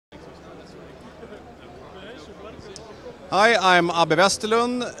Hi, I'm Abbe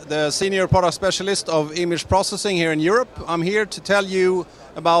Westerlund, the Senior Product Specialist of Image Processing here in Europe. I'm here to tell you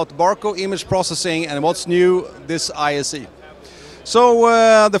about Barco Image Processing and what's new this ISE.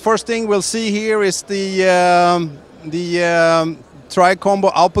 So the first thing we'll see here is the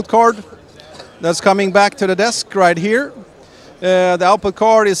tri-combo output card that's coming back to the desk right here. The output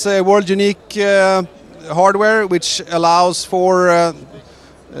card is a world unique hardware which allows for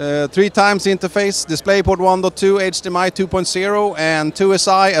 3 times interface, DisplayPort 1.2, HDMI 2.0 and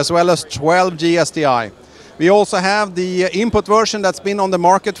 2SI as well as 12G SDI. We also have the input version that's been on the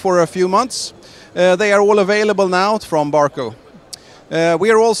market for a few months. They are all available now from Barco.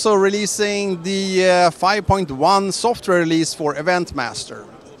 We are also releasing the 5.1 software release for Event Master.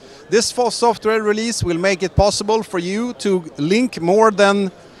 This software release will make it possible for you to link more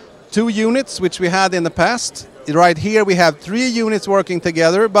than 2 units, which we had in the past. Right here we have 3 units working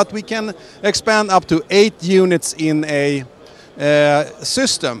together, but we can expand up to 8 units in a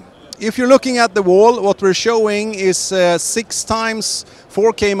system. If you're looking at the wall, what we're showing is 6 times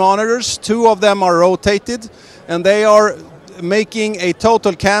 4K monitors. 2 of them are rotated, and they are making a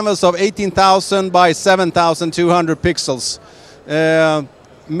total canvas of 18,000 by 7,200 pixels,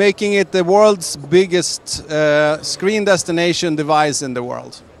 making it the world's biggest screen destination device in the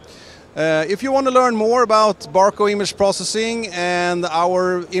world. If you want to learn more about Barco Image Processing and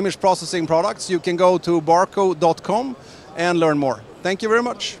our image processing products, you can go to barco.com and learn more. Thank you very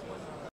much.